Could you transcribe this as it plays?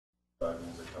driving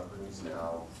into companies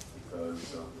now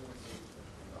because of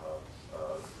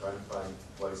trying to find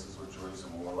places where juries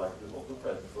are more likely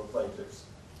to for plaintiffs.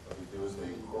 What they do is they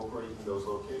incorporate in those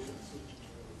locations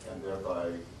and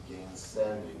thereby gain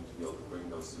standing to be able to bring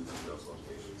those suits to those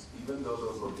locations, even though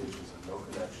those locations have no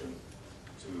connection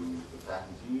to the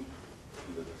patentee, to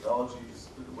the technologies,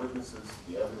 to the witnesses,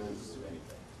 the evidence, to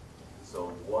anything. So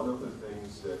one of the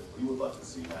things that we would like to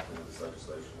see happen in this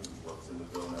legislation, what's in the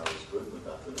bill now is good, but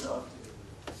not good enough,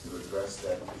 to address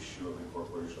that issue of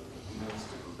incorporation of convenience,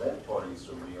 to prevent parties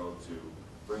from being able to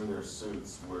bring their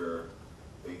suits where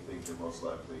they think they're most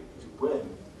likely to win,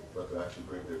 but to actually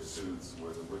bring their suits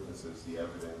where the witnesses, the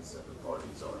evidence, and the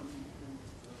parties are.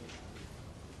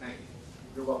 Thank you.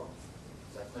 You're welcome.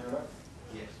 Is that clear enough?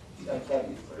 Yes. I can't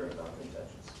be clear enough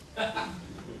intentions.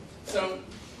 So,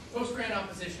 post-grant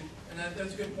opposition, and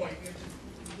that's a good point.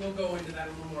 We'll go into that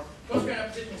a little more. Post-grant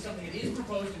opposition is something that is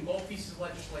proposed in both pieces of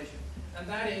legislation, and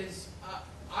that is,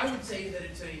 I would say that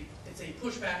it's a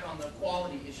pushback on the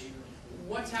quality issue.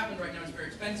 What's happened right now is very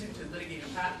expensive to litigate a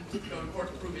patent, to go to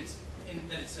court to prove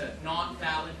that it's not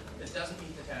valid, that doesn't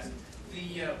meet the test.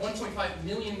 The $1.5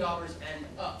 million and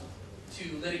up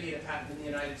to litigate a patent in the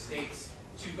United States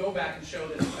to go back and show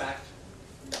that in fact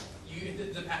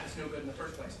the patent's no good in the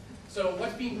first place. So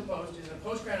what's being proposed is a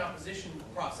post-grant opposition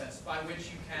process by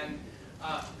which you can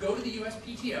go to the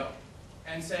USPTO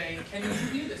and say, can you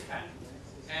review this patent?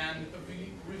 And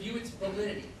review its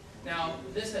validity. Now,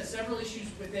 this has several issues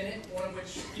within it, one of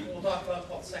which people will talk about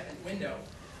called second window.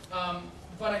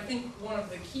 But I think one of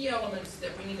the key elements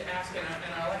that we need to ask, and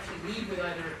I'll actually lead with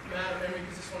either Matt or Emery,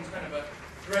 because this one's kind of a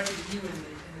directed at you in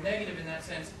the negative in that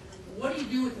sense. What do you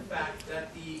do with the fact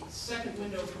that the second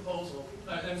window proposal,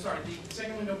 the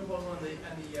second window proposal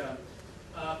and the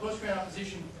post-grant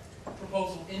opposition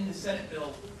proposal in the Senate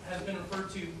bill has been referred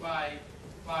to by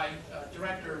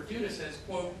Director Dudas as,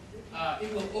 quote,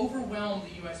 it will overwhelm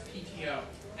the USPTO,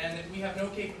 and that we have no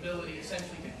capability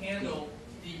essentially to handle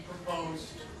the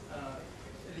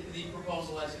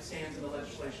proposal as it stands in the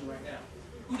legislation right now.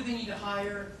 Who do they need to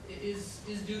hire? Is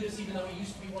Dudas, even though he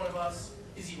used to be one of us,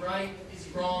 is he right? Is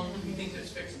he wrong? Do you think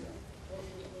that's fixable?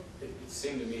 It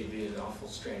seemed to me to be an awful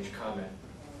strange comment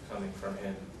coming from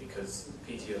him, because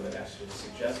the PTO had actually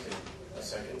suggested a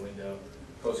second window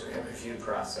post-grant review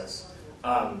process.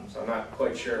 So I'm not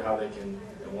quite sure how they can,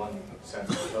 in one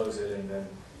sense, propose it and then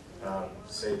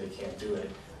say they can't do it.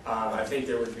 I think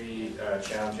there would be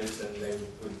challenges, and they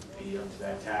would be up to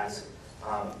that task.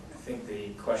 I think the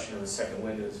question of the second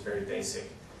window is very basic.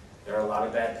 There are a lot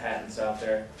of bad patents out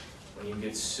there. When you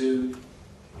get sued,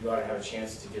 you ought to have a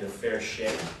chance to get a fair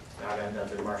shake, not end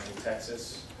up in Marshall,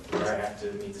 Texas, where I have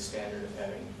to meet the standard of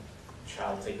having a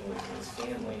child taken away from his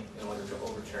family in order to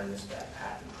overturn this bad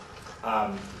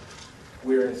patent.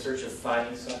 We're in search of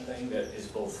finding something that is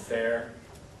both fair.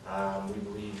 We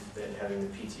believe that having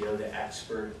the PTO, the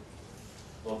expert,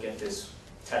 look at this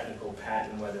technical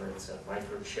patent, whether it's a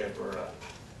microchip or a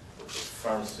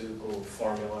pharmaceutical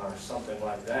formula or something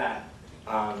like that,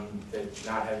 that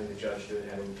not having the judge do it,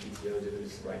 having the PTO do it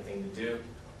is the right thing to do.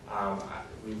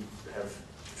 We have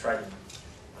tried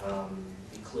to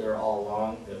be clear all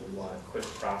along that we want a quick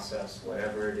process,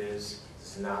 whatever it is.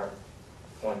 This is not a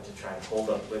point to try and hold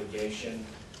up litigation.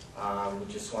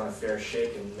 We just want a fair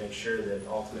shake and make sure that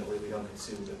ultimately we don't get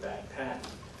sued with a bad patent.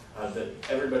 That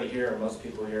everybody here, or most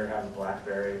people here, have a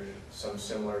BlackBerry or some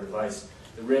similar device.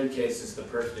 The RIM case is the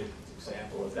perfect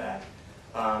example of that.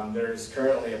 There is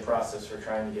currently a process for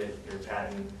trying to get your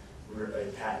patent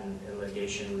and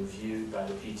litigation reviewed by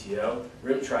the PTO.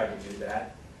 RIM tried to do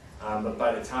that, but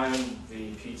by the time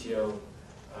the PTO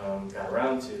got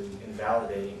around to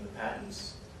invalidating the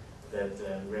patents that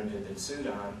RIM had been sued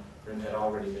on, RIM had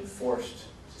already been forced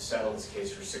to settle this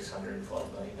case for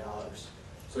 $612 million.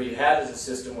 So what you have is a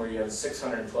system where you have a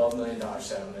 $612 million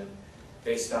settlement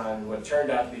based on what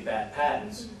turned out to be bad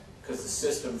patents, because the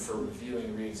system for reviewing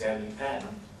and re-examining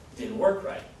patent didn't work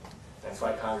right. That's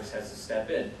why Congress has to step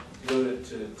in. To go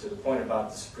to the point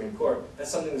about the Supreme Court,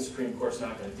 that's something the Supreme Court's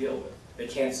not going to deal with. They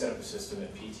can't set up a system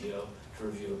at PTO to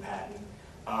review a patent.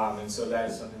 And so that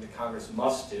is something that Congress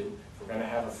must do. If we're going to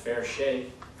have a fair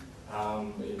shake,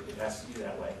 it has to be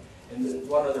that way. And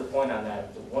one other point on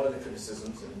that, one of the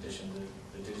criticisms, in addition to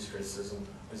the Dudas criticism,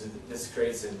 was that this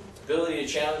creates an ability to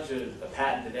challenge a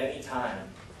patent at any time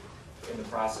in the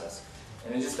process.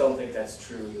 And I just don't think that's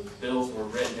true. The bills were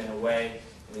written in a way,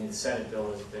 I mean, the Senate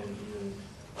bill has been even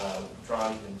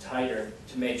drawn even tighter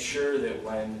to make sure that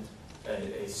when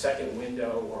a second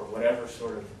window or whatever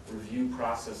sort of review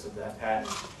process of that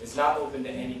patent is not open to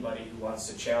anybody who wants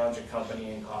to challenge a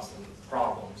company and cause them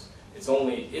problems. It's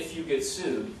only if you get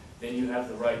sued, then you have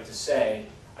the right to say,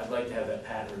 I'd like to have that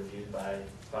patent reviewed by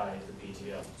the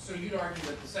PTO. So you'd argue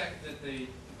that the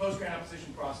post-grant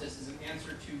opposition process is an answer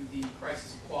to the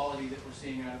crisis of quality that we're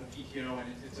seeing out of the PTO, and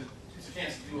it's a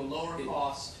chance to do a lower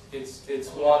cost. It's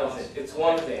one of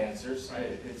the answers. Right.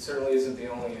 It certainly isn't the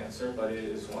only answer, but it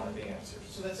is one of the answers.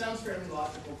 So that sounds fairly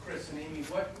logical, Chris and Amy.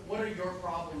 What are your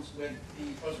problems with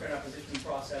the post-grant opposition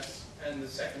process and the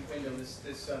second window,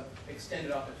 this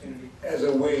extended opportunity? As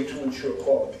a way to ensure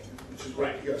quality, which is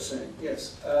what you're saying.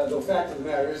 Yes. The fact of the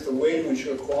matter is the way to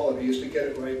ensure quality is to get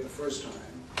it right the first time.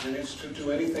 And it's to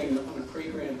do anything on a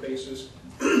pre-grant basis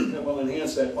that will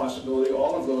enhance that possibility.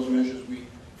 All of those measures, we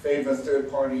favor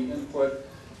third-party input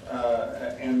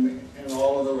and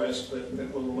all of the rest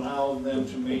that will allow them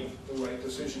to make the right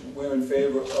decision. We're in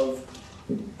favor of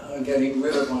getting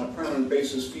rid of, on a permanent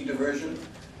basis, fee diversion,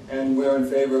 and we're in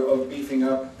favor of beefing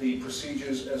up the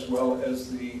procedures as well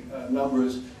as the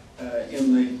numbers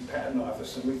in the patent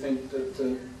office. And we think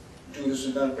that Judas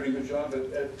has done a pretty good job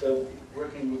at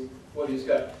working with what he's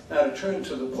got. Now, to turn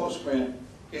to the post-grant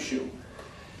issue,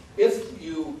 if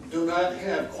you do not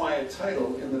have quiet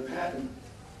title in the patent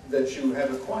that you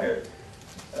have acquired,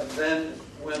 then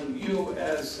when you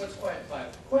as... What's quiet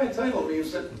title? Quiet title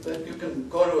means that you can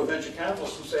go to a venture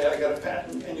capitalist and say, I got a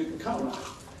patent, and you can count on it.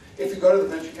 If you go to the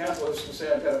venture capitalist and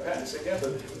say, I've got a patent, say, yeah,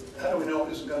 but how do we know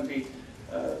it isn't going to be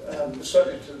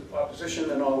subject to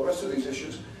opposition and all the rest of these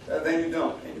issues? Then you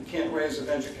don't, and you can't raise the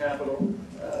venture capital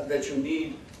that you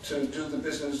need to do the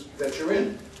business that you're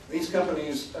in. These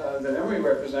companies that Emory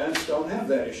represents don't have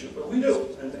that issue, but we do.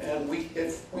 And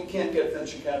if we can't get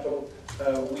venture capital,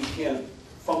 we can't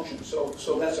function.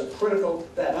 So that's a critical,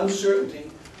 that uncertainty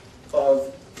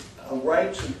of a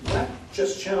right to not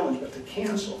just challenge, but to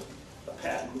cancel a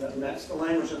patent, and that's the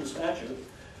language of the statute,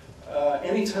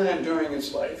 any time during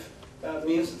its life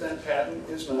means that patent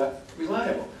is not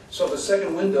reliable. So the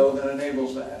second window that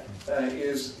enables that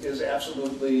is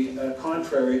absolutely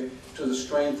contrary to the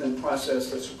strength and process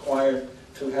that's required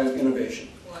to have innovation.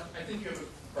 Well, I think you have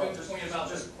a good point about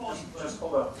just hold on for a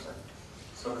second.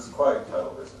 So this quiet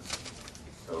title business,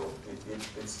 so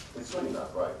it's really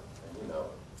not right, and you know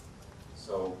it.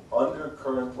 So under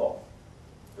current law,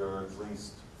 there are at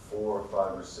least 4 or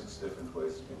 5 or 6 different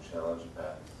ways you can challenge a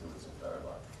patent through its entire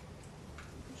life.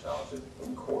 You can challenge it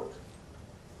in court.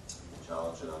 You can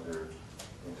challenge it under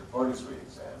inter-partes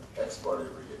re-exam, ex-parte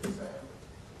re-exam.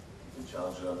 You can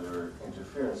challenge it under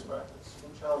interference practice. You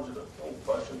can challenge it a whole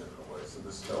bunch of different ways. So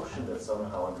this notion that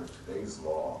somehow under today's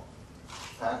law,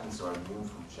 patents are immune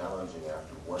from challenging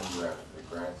after 1 year after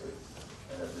they're granted,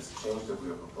 and that this change that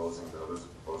we are proposing, that others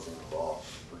are proposing in the law,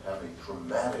 would have a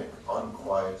dramatic,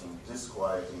 unquieting,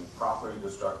 disquieting, property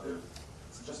destructive,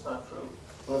 it's just not true.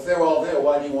 Well, if they're all there,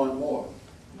 why do you want more?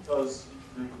 Because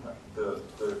the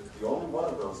only one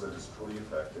of those that is truly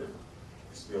effective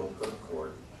is to be able to go to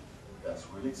court. That's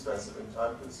really expensive and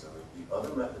time consuming. The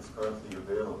other methods currently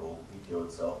available, PTO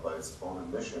itself by its own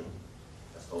admission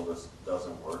has told us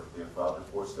doesn't work. They have filed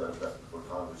reports to that effect before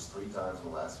Congress 3 times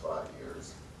in the last 5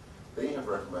 years. They have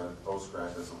recommended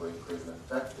post-grant as a way to create an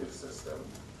effective system.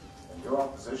 And your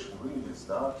opposition really is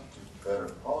not to better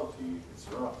quality, it's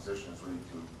your opposition is really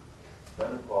to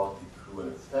better quality through an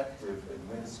effective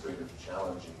administrative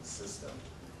challenging system.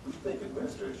 We think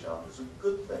administrative challenges are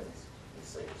good things. They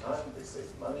save time, they save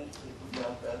money, they weed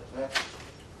out bad practice.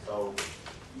 So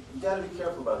you got to be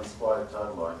careful about these quiet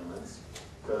title arguments,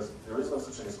 because there is no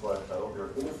such thing as quiet title. There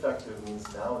are ineffective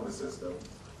means now in the system,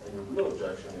 and your real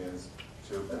objection is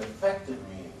to an effective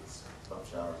means of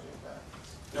challenging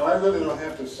patents. Now, I really don't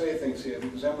have to say things here,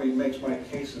 because Emily makes my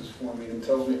cases for me and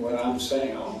tells me what I'm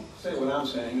saying. I'll say what I'm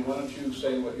saying, and why don't you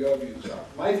say what your views are?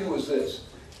 My view is this,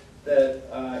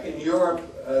 that in Europe,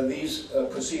 these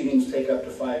proceedings take up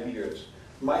to 5 years.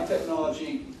 My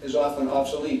technology is often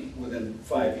obsolete within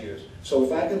 5 years. So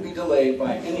if I can be delayed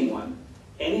by anyone,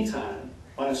 anytime,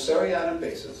 on a seriatim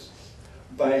basis,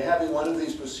 by having one of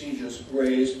these procedures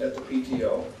raised at the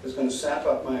PTO, is going to sap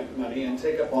up my money and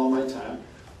take up all my time,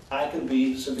 I can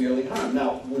be severely harmed.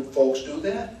 Now, would folks do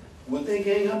that? Would they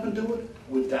gang up and do it?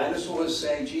 Would dinosaurs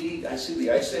say, gee, I see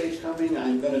the ice age coming,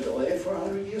 I'm going to delay it for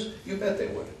 100 years? You bet they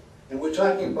would. And we're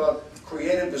talking about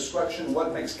creative destruction,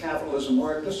 what makes capitalism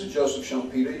work. This is Joseph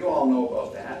Schumpeter, you all know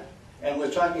about that. And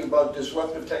we're talking about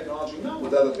disruptive technology, not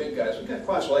with other big guys. We've got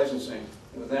cross-licensing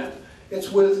with them. It's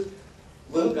with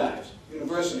little guys,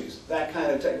 universities, that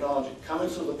kind of technology coming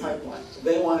through the pipeline.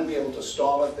 They want to be able to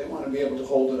stall it, they want to be able to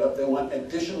hold it up, they want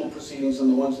additional proceedings than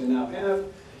the ones they now have.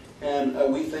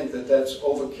 And we think that that's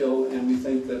overkill, and we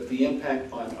think that the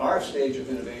impact on our stage of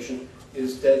innovation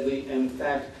is deadly. And in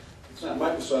fact, it's not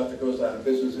Microsoft that goes out of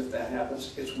business if that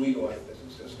happens, it's we go out of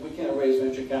business. There's we can't raise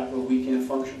venture capital, we can't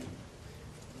function.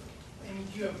 Amy,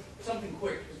 do you have something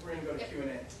quick, because we're going to go to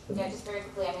Q&A. Yeah, just very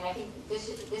quickly, I mean, I think this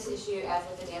issue, as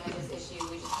with the damages issue,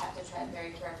 we just have to tread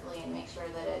very carefully and make sure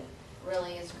that it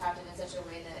really is crafted in such a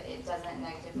way that it doesn't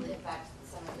negatively affect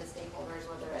some of the stakeholders,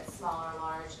 whether it's small or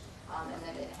large, and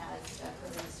that it has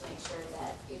provisions to make sure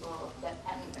that people that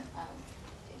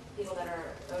are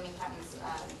owning patents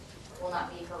will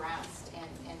not be harassed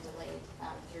and delayed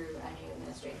through a new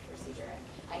administrative procedure. And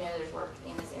I know there's work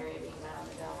in this area being done on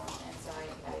the bill, and so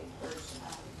I urge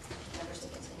members to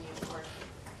continue to work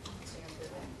to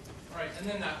improve it. All right, and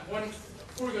then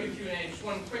before we go to Q&A, just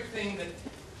one quick thing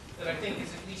that I think is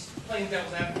at least playing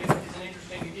devil's advocate is an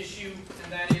interesting issue,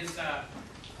 and that is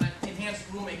enhanced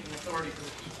rulemaking authority for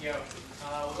the PTO.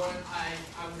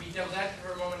 I would be devil's advocate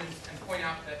for a moment and point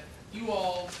out that you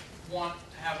all want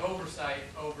to have oversight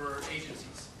over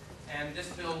agencies, and this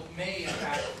bill may, in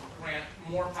fact, grant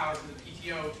more power to the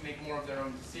PTO to make more of their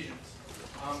own decisions.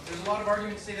 There's a lot of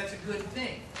arguments to say that's a good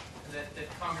thing,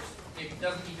 that Congress maybe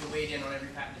doesn't need to wade in on every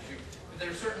patent issue, but there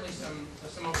are certainly some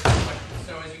oversight questions.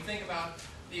 So as you think about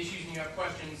the issues and you have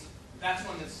questions, that's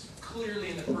one that's clearly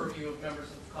in the purview of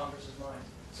members of Congress's minds.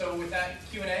 So with that,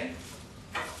 Q&A.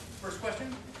 First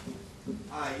question?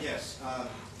 Yes.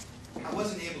 I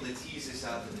wasn't able to tease this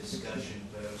out of the discussion,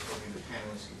 but I was hoping the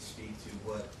panelists could speak to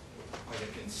what are the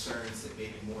concerns that may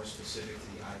be more specific to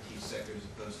the IT sector as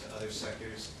opposed to other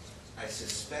sectors. I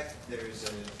suspect there's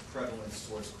a prevalence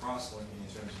towards cross-linking in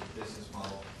terms of the business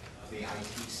model of the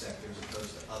IT sector as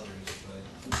opposed to others, but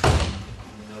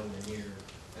I'm nowhere near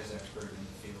as expert in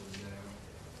the field as that.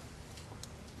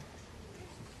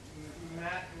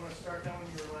 Matt, you want to start down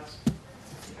with your last?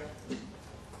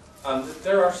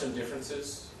 There are some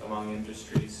differences among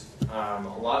industries. A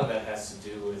lot of that has to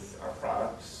do with our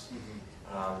products.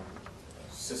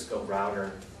 Cisco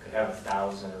router could have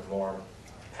 1,000 or more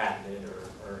patented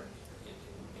or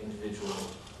individual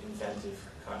inventive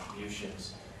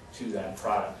contributions to that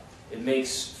product. It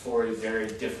makes for a very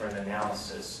different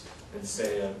analysis than,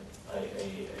 say,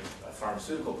 a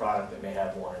pharmaceutical product that may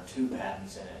have 1 or 2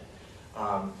 patents in it.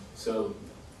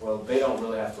 Well, they don't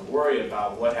really have to worry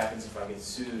about what happens if I get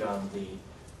sued on the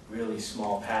really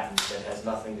small patent that has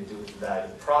nothing to do with the value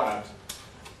of the product.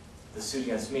 The suit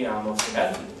against me almost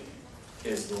inevitably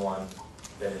is the one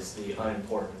that is the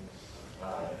unimportant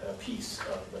piece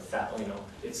of the fact.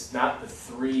 It's not the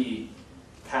 3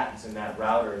 patents in that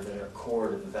router that are core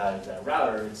to the value of that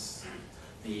router. It's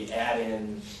the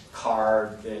add-in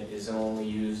card that is only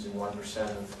used in 1%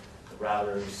 of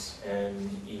routers,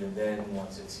 and even then,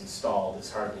 once it's installed,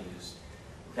 it's hardly used.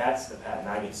 That's the patent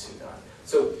I get sued on.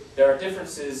 So there are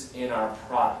differences in our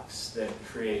products that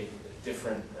create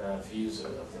different views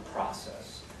of the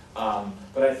process.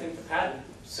 But I think the patent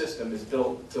system is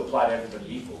built to apply to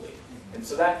everybody equally. And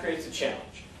so that creates a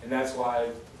challenge. And that's why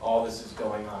all this is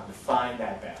going on, to find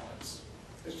that balance.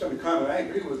 Just to comment, I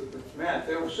agree with Matt.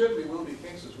 There certainly will be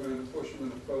cases where an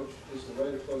apportionment approach is the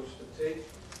right approach to take,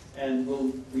 and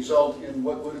will result in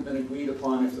what would have been agreed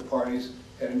upon if the parties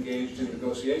had engaged in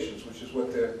negotiations, which is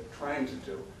what they're trying to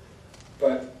do.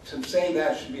 But to say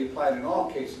that should be applied in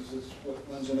all cases is what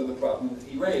runs into the problem that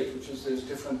he raised, which is there's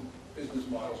different business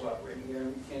models operating here,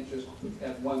 and we can't just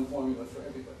have one formula for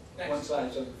everybody. Thanks. One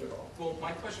size doesn't fit all. Well,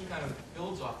 my question kind of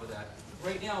builds off of that.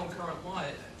 Right now in current law,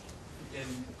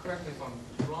 and correct me if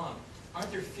I'm wrong,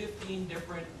 aren't there 15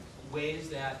 different ways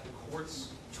that the court's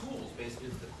tools, basically,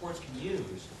 that the courts can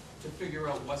use to figure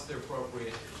out what's their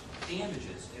appropriate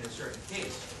damages in a certain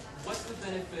case? What's the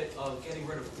benefit of getting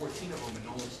rid of 14 of them and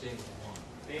only staying with one?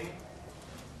 Amy?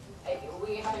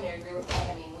 We happen to agree with that.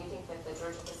 I mean, we think that the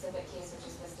Georgia Pacific case, which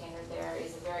is the standard there,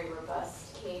 is a very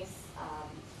robust case.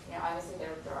 Obviously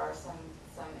there are some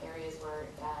areas where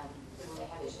people may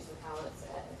have issues with how it's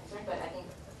concerned, but I think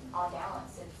on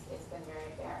balance, it's been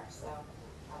very fair. So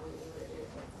we would agree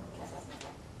with the assessment.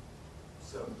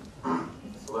 So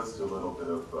let's do a little bit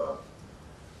of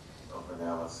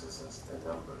analysis and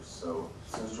numbers. So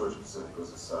since Georgia Pacific was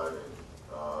decided,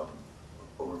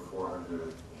 over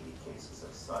 480 cases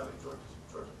have cited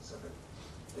Georgia Pacific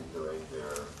in doing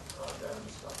their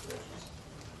damages calculations.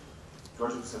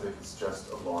 Georgia Pacific is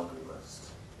just a laundry list.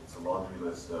 It's a laundry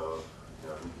list of, we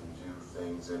can do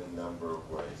things any number of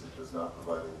ways. It does not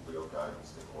provide any real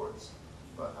guidance to courts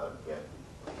about how to get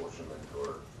apportionment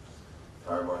or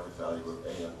entire market value of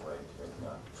any way. And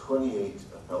 28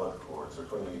 appellate courts, or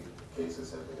 28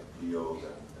 cases have been appealed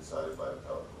and decided by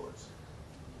appellate courts.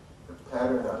 The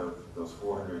pattern out of those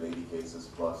 480 cases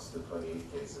plus the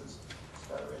 28 cases is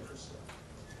kind of interesting.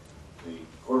 The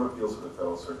Court of Appeals for the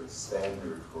Federal Circuit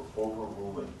standard for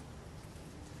overruling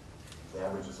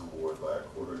damages award by a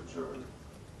court or jury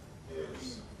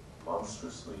is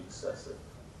monstrously excessive.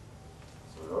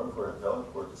 So in order for an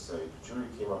appellate court to say the jury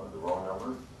came up with the wrong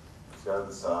number, it's got to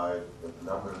decide that the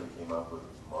number they came up with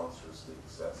is monstrously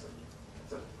excessive.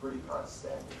 It's a pretty high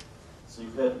standard. So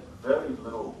you've had very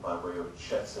little by way of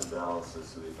checks and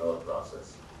balances to the appellate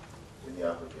process in the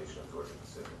application of Georgia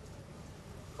Pacific.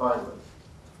 Finally,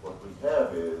 what we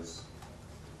have is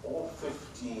all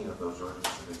 15 of those Georgia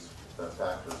Pacific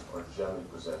factors are generally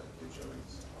presented to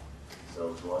juries.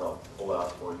 So if you want to pull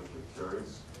out for you, if you're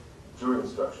curious, jury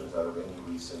instructions out of any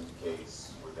recent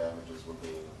case where damages were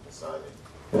being decided.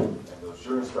 And those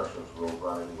jury instructions will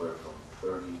run anywhere from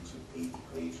 30 to 80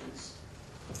 pages.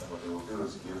 And what they will do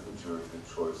is give the jury the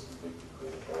choice to pick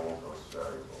between all those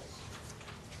variables.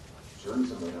 Juries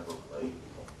are made up of lay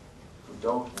people who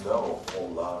don't know a whole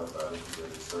lot about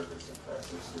integrated circuits and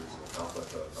transistors and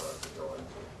complex electronics to go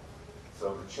into.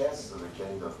 So the chances of them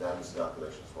getting those damage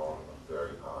calculations wrong are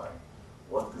very high.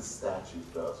 What this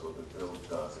statute does, what the bill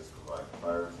does, is provide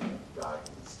clarity and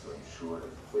guidance to ensure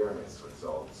that fairness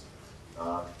results,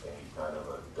 not any kind of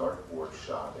a dartboard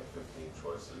shot at 15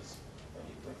 choices and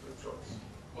you pick your choice.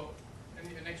 Well,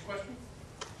 any next question?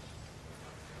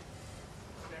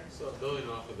 So building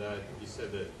off of that, you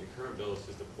said that the current bill is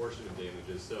just a portion of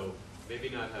damages, so maybe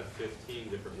not have 15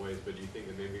 different ways, but do you think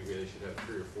that maybe they should have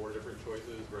 3 or 4 different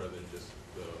choices rather than just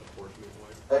the apportionment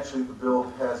way? Actually, the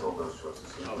bill has all those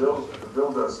choices. So the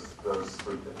bill does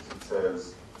 3 things. It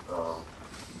says,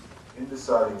 in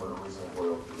deciding what a reasonable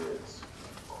royalty is,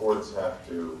 courts have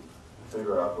to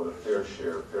figure out what a fair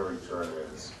share, fair return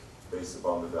is based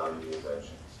upon the value of the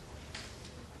inventions.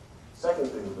 Second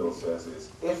thing the bill says is,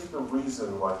 if the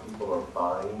reason why people are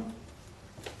buying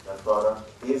that product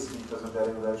is because of that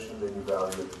invention, then you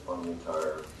value it on the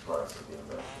entire price of the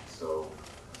invention. So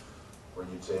when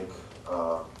you take,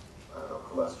 I don't know,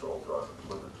 cholesterol drug,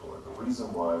 Lipitor, the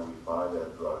reason why we buy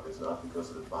that drug is not because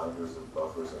of the binders and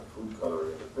buffers and food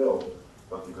coloring in the pill,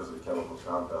 but because of the chemical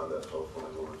compound that hopefully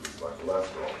will reduce my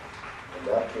cholesterol. In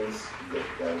that case, you get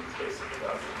damages basically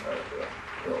out of the entire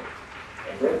pill.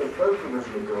 And then the third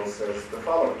provision of the bill says the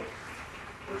following,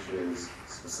 which is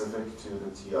specific to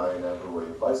the TI and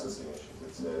AmberWave licensing issues.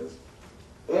 It says,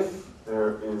 if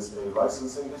there is a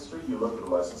licensing history, you look at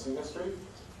the licensing history,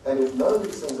 and if none of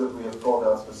these things that we have called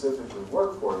out specifically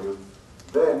work for you,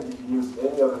 then you can use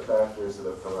any other factors that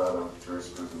have come out of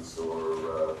jurisprudence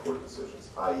or court decisions,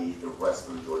 i.e. the rest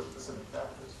of the Georgia Pacific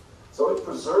factors. So it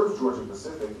preserves Georgia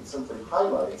Pacific, it simply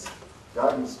highlights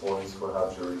guidance points for how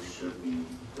juries should be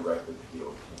directed to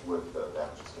deal with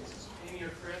damages cases. Amy or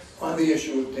Chris? On the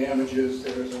issue of damages,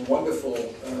 there is a wonderful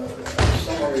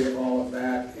summary of all of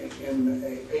that in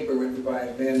a paper written by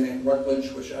a man named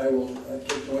Rutledge, which I will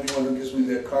give to anyone who gives me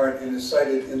their card, and is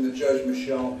cited in the Judge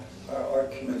Michel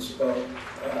arguments about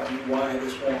why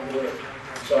this won't work.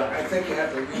 So I think you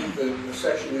have to read the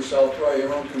section yourself, draw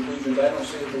your own conclusions. I don't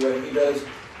see it the way he does,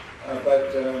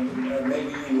 but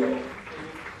maybe you will.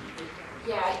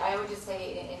 Yeah, I would just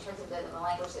say in terms of the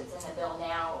language that's in the bill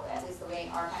now, at least the way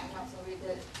our patent counsel reads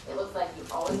it, it looks like you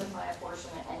always apply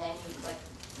apportionment and then you like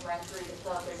run through the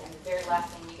filters and the very last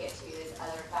thing you get to is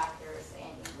other factors,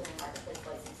 and including marketplace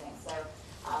licensing. So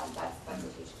that's a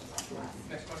huge concern for us.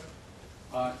 Next question.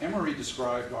 Emery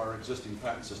described our existing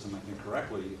patent system, I think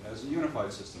correctly, as a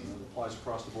unified system that applies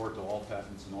across the board to all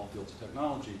patents in all fields of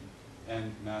technology.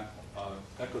 And Matt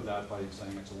echoed that by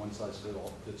saying it's a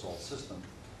one-size-fits-all system.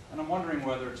 And I'm wondering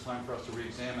whether it's time for us to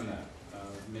re-examine that.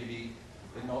 Maybe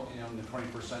in the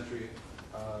 21st century,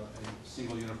 a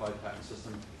single unified patent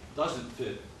system doesn't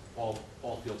fit all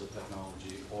fields of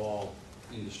technology, all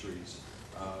industries.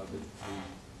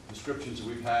 The descriptions that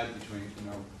we've had between,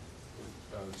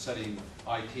 setting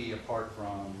IT apart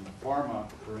from pharma,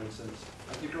 for instance,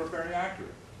 I think are very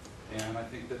accurate. And I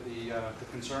think that the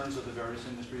concerns of the various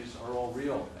industries are all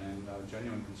real and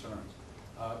genuine concerns.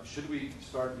 Should we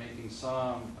start making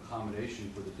some accommodation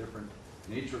for the different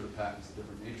nature of the patents, the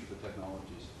different nature of the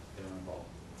technologies that are involved?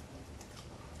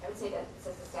 I would say that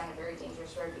sets us down a very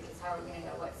dangerous road, because how are we going to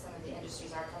know what some of the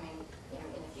industries are coming in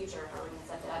the future? How are we going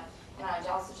to set that up? And I would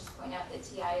also just point out that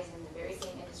TI is in the very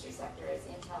same industry sector as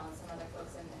Intel and some other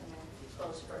folks in the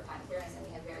Coalition for Patent Fairness, and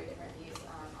we have very different views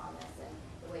on this and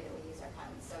the way that we use our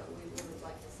patents. So we would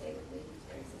like to stay with the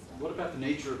unitary system. What about the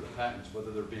nature of the patents, whether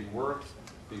they're being worked,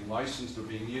 being licensed, or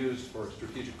being used for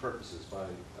strategic purposes by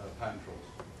patent trolls?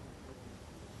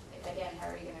 Again,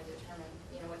 how are you going to determine,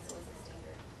 what's the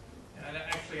standard? And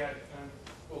actually,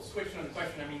 we'll switch on the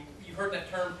question. I mean, you've heard that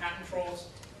term, patent trolls.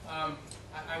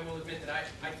 I will admit that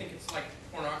I think it's like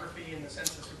pornography in the sense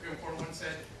the Supreme Court once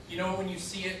said, you know it when you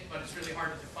see it, but it's really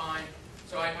hard to define.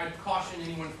 So I'd caution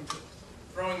anyone from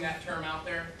throwing that term out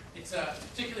there. It's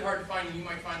particularly hard to find, and you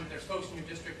might find that there's folks in your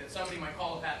district that somebody might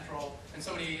call a patent troll and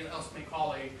somebody else may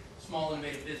call a small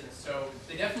innovative business. So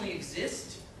they definitely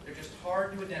exist, they're just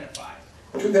hard to identify.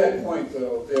 To that point,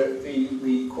 though,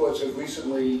 the courts have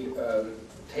recently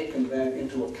taken that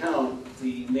into account,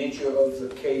 the nature of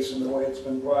the case and the way it's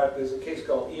been brought. There's a case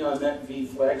called EonNet v.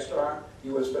 Flagstar,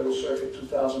 U.S. Federal Circuit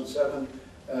 2007,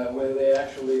 where they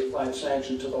actually applied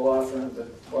sanction to the law firm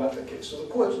that brought the case. So the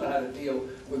courts know how to deal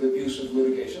with abusive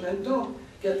litigation, and don't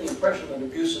get the impression that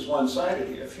abuse is one-sided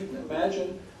here. If you can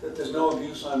imagine that there's no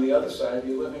abuse on the other side,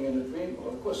 you're living in a dream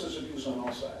world. Of course there's abuse on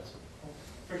all sides.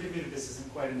 Forgive me that this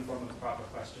isn't quite in the form of a proper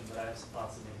question, but I have some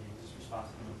thoughts and maybe you just respond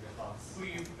to them with your thoughts. Who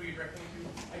you directing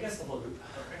to? I guess the whole group.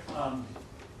 Okay.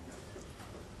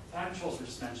 Patent trolls were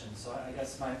just mentioned, so I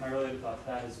guess my related thought to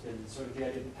that has been sort of the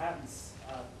idea that patents,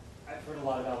 I've heard a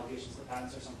lot of allegations that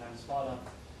patents are sometimes bought up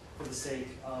for the sake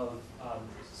of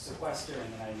sequestering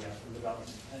an idea from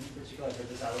development. And in particular, I've heard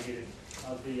this alleged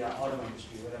of the auto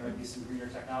industry, where there might be some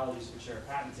greener technologies which are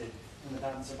patented, and the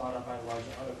patents are bought up by the larger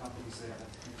auto companies, so they don't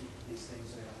have to compete with these things,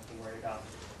 so they don't have to worry about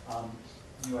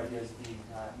new ideas being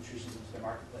intrusions into the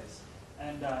marketplace.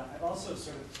 And I've also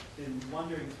sort of been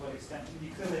wondering to what extent, you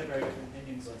clearly have very different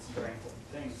opinions on some very important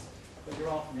things, but you're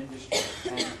all from industry,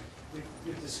 and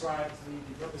we've described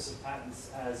the purpose of patents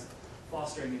as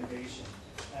fostering innovation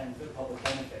and for the public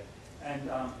benefit. And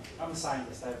I'm a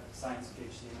scientist, I have a science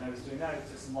PhD, and when I was doing that, I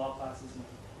took some law classes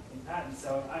in patents,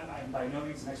 so I'm by no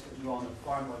means an expert, you all know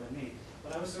far more than me,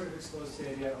 but I was sort of exposed to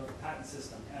the idea of the patent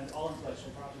system and all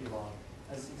intellectual property law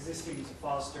as existing to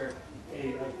foster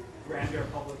a grander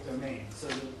public domain. So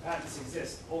the patents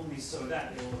exist only so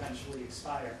that they will eventually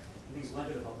expire and things will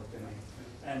enter the public domain.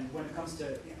 And when it comes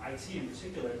to IT in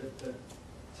particular, the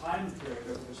time period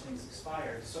over which things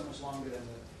expire is so much longer than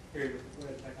the period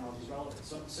where the technology is relevant.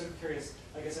 So I'm sort of curious,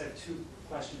 I guess I have two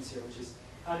questions here, which is,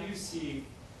 how do you see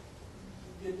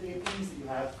the opinions that you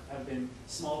have been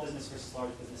small business versus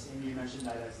large business? Amy, you mentioned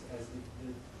that as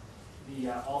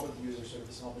all the views are sort of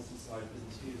the small business, large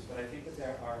business views, but I think that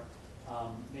there are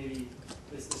maybe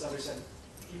this other set of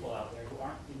people out there who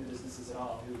aren't in the businesses at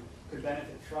all, who could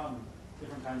benefit from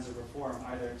different kinds of reform,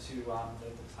 either to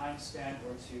the time span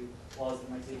or to laws that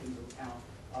might take into account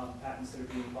patents that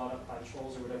are being bought up by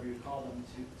trolls or whatever you call them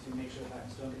to make sure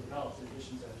patents don't get developed in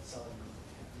addition to selling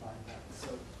and buying patents.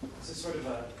 So this is sort of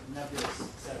a nebulous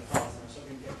set of thoughts, and I'm still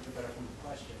going to get to the better from the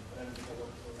question, but I don't think I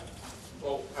will go that.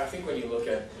 Well, I think when you look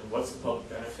at what's the public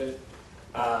benefit,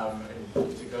 and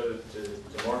to go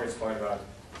to Morgan's point about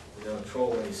the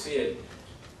troll, when you see it,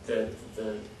 the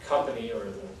company or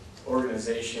the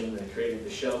organization that created the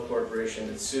shell corporation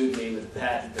that sued me with a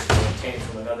patent that they obtained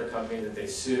from another company that they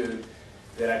sued,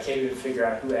 that I can't even figure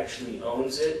out who actually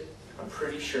owns it, I'm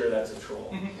pretty sure that's a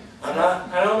troll. I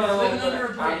don't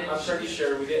know, I'm pretty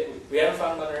sure we haven't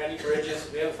found them under any bridges,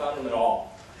 we haven't found them at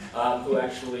all, who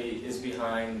actually is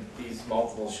behind these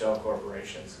multiple shell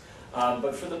corporations.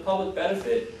 But for the public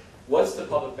benefit, what's the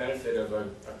public benefit of a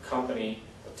company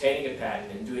obtaining a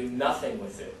patent and doing nothing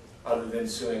with it other than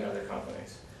suing other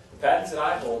companies? The patents that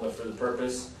I hold are for the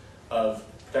purpose of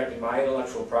protecting my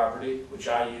intellectual property, which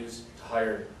I use to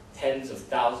hire tens of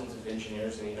thousands of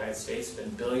engineers in the United States,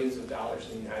 spend billions of dollars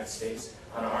in the United States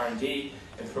on R&D,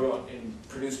 and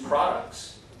produce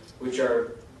products which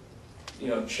are,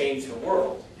 change the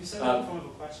world. You said that in the form of a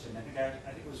question. I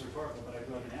think it was rhetorical, but I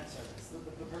do have an answer.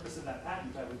 The purpose of that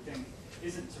patent, I would think,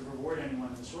 isn't to reward anyone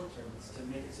in the short term. It's to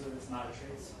make it so that it's not a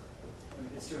trade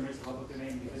secret. It's to enrich the public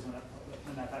domain, because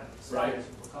when that patent expires,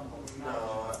 it will become public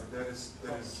knowledge. No,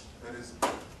 that is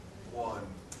one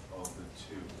of the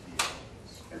two key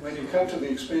elements. And when you come to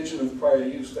the expansion of prior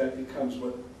use, that becomes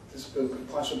what this bill could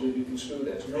possibly be construed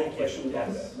as. No question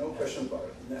about that. No question about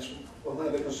it. And that's one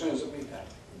of the concerns that we have.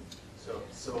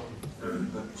 So there are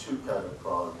the two kind of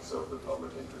prongs of the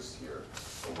public interest here.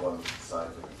 One,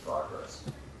 scientific progress,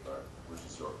 right, which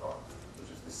is your prong, which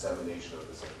is dissemination of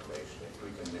this information. A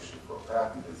precondition for a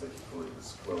patent is that you fully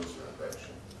disclose your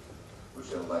invention,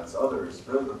 which then lets others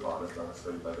build upon it, not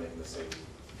necessarily by making the same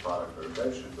product or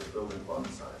invention, but building upon the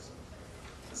science.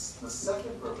 The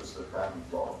second purpose of the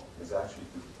patent law is actually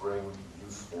to bring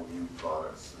useful new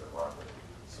products to the market.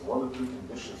 So one of the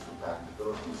preconditions for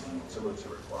patentability is the utility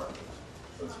requirement.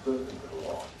 So it's built into the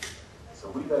law. So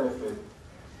we benefit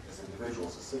as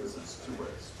individuals, as citizens, two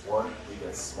ways. One, we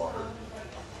get smarter.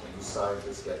 We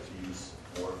scientists get to use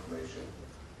more information.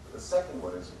 But the second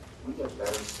one is we get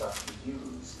better stuff to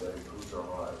use that improves our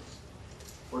lives.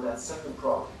 For that second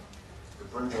problem, to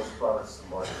bring those products to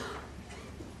market,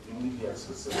 you need to get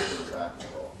specific in the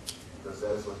patent law, because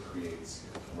that is what creates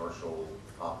commercial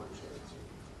opportunity.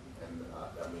 And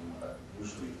And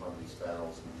usually on these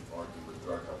panels, we argue with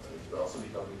drug companies, but also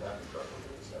becoming patent drug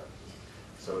companies now.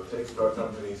 So it takes drug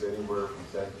companies anywhere from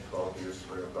 10 to 12 years to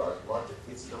bring a product to market.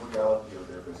 It's the reality of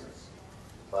their business.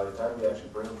 By the time we actually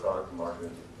bring a product to market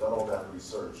and they've done all that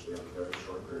research, they have a very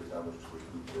short period of time which to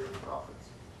recoup their profits.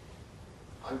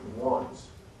 I want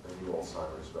a new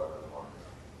Alzheimer's drug on the market.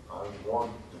 I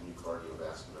want a new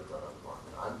cardiovascular drug on the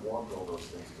market. I want all those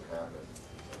things to happen.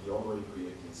 And the only way to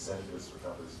create incentives for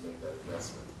companies to make that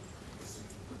investment is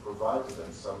to provide to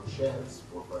them some chance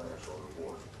for financial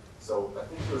reward. So I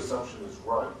think your assumption is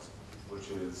right, which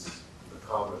is the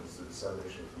commons, the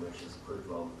dissemination of information is a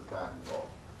critical element of the patent law.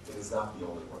 It is not the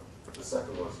only one. The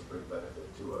second one is a great benefit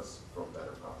to us from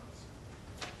better profits.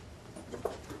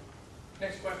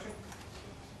 Next question.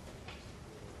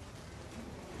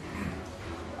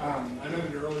 I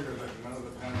noted earlier that none of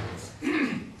the panelists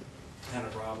had a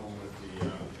problem with the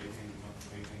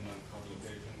 18-month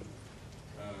publication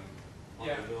on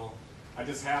the bill. I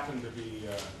just happened to be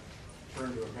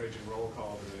turned to a page in roll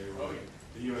call today where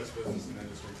the U.S. Business and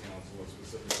Industry Council was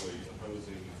specifically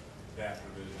opposing that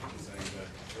provision, saying that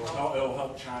it'll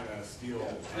help China steal.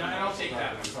 And I'll take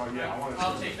that one. So, yeah,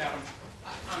 I'll take that one.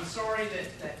 I'm sorry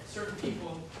that certain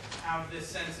people have this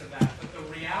sense of that, but the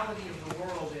reality of the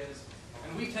world is,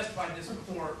 and we testified this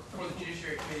before for the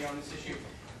Judiciary Committee on this issue,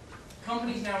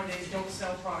 companies nowadays don't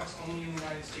sell products only in the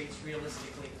United States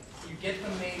realistically. You get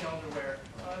them made elsewhere,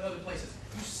 other places.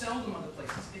 You sell them other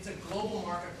places. It's a global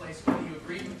marketplace, whether you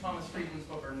agree with Thomas Friedman's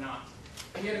book or not.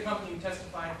 We had a company who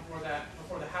testified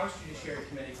before the House Judiciary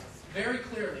Committee, very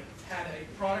clearly had a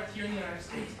product here in the United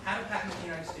States, had a patent in the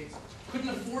United States, couldn't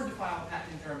afford to file a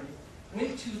patent in Germany,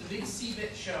 went to the big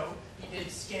CBIT show, he did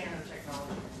scanner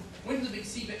technology, went to the big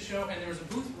CBIT show, and there was a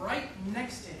booth right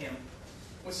next to him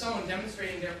with someone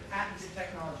demonstrating their patented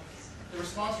technology. The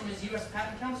response from his U.S.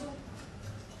 Patent Counsel,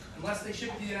 unless they ship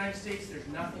it to the United States, there's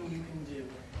nothing you can do.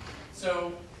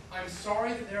 So I'm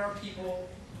sorry that there are people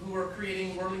who are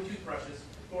creating whirling toothbrushes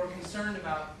who are concerned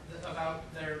about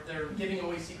their giving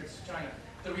away secrets to China.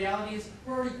 The reality is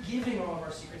we're already giving all of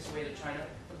our secrets away to China.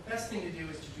 The best thing to do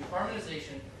is to do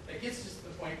harmonization that gets us to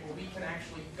the point where we can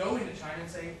actually go into China and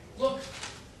say, look,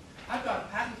 I've got a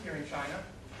patent here in China,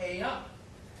 pay up.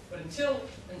 But until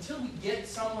we get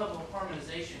some level of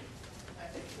harmonization,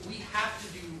 we have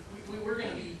to do, we're going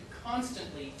to be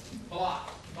constantly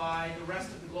blocked by the rest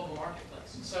of the global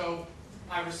marketplace. So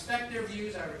I respect their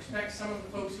views. I respect some of the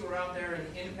folks who are out there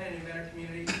in the independent inventor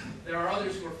community. There are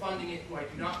others who are funding it who I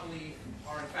do not believe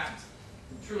are in fact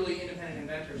truly independent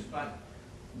inventors. But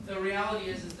the reality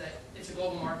is that it's a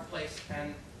global marketplace,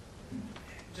 and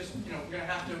just we're going to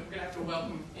have to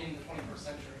welcome in the 21st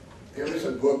century. There is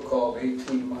a book called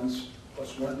 18 Months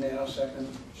Plus 1 Nanosecond,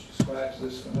 which describes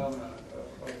this phenomenon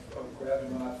of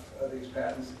grabbing off these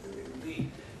patents.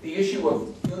 The issue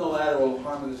of unilateral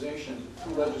harmonization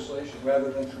through legislation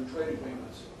rather than through trade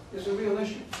agreements is a real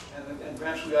issue. And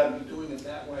perhaps we ought to be doing it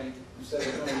that way instead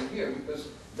of doing it here, because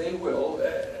they will,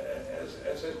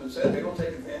 as has been said, they will take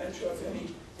advantage of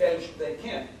any edge they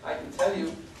can. I can tell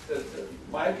you that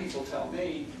my people tell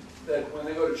me that when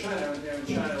they go to China, and they're in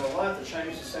China a lot, the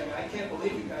Chinese are saying, I can't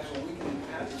believe you guys are weakening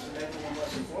patents and making them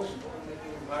less enforceable and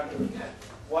making them harder to get.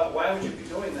 Why would you be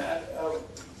doing that?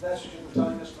 That's what you're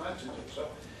telling us not to do. So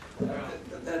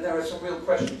there are some real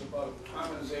questions about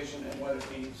harmonization and what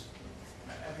it means.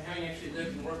 Having actually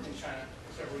lived and worked in China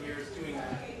for several years doing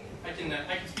that, I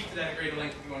can speak to that at greater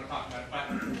length if you want to talk about it,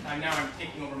 but now I'm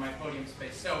taking over my podium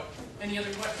space. So, any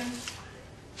other questions?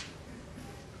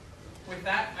 With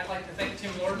that, I'd like to thank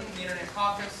Tim Lorden, the Internet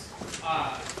Caucus,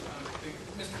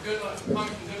 Mr. Goodlaw,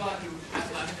 Congressman Goodlaw, who